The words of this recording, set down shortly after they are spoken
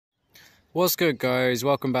What's good, guys?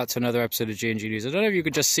 Welcome back to another episode of G&G News. I don't know if you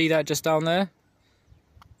could just see that just down there.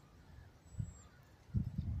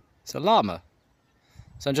 It's a llama.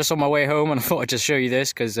 So I'm just on my way home and I thought I'd just show you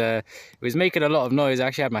this because it was making a lot of noise. I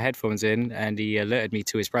actually had my headphones in and he alerted me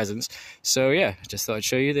to his presence. So yeah, just thought I'd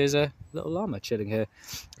show you there's a little llama chilling here.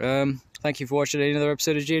 Thank you for watching another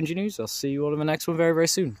episode of G&G News. I'll see you all in the next one very, very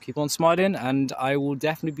soon. Keep on smiling, and I will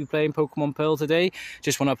definitely be playing Pokemon Pearl today.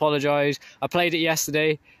 Just want to apologise. I played it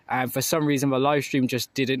yesterday and for some reason my live stream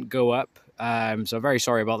just didn't go up. So I'm very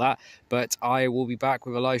sorry about that, but I will be back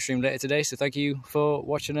with a live stream later today. So thank you for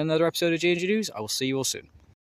watching another episode of G&G News. I will see you all soon.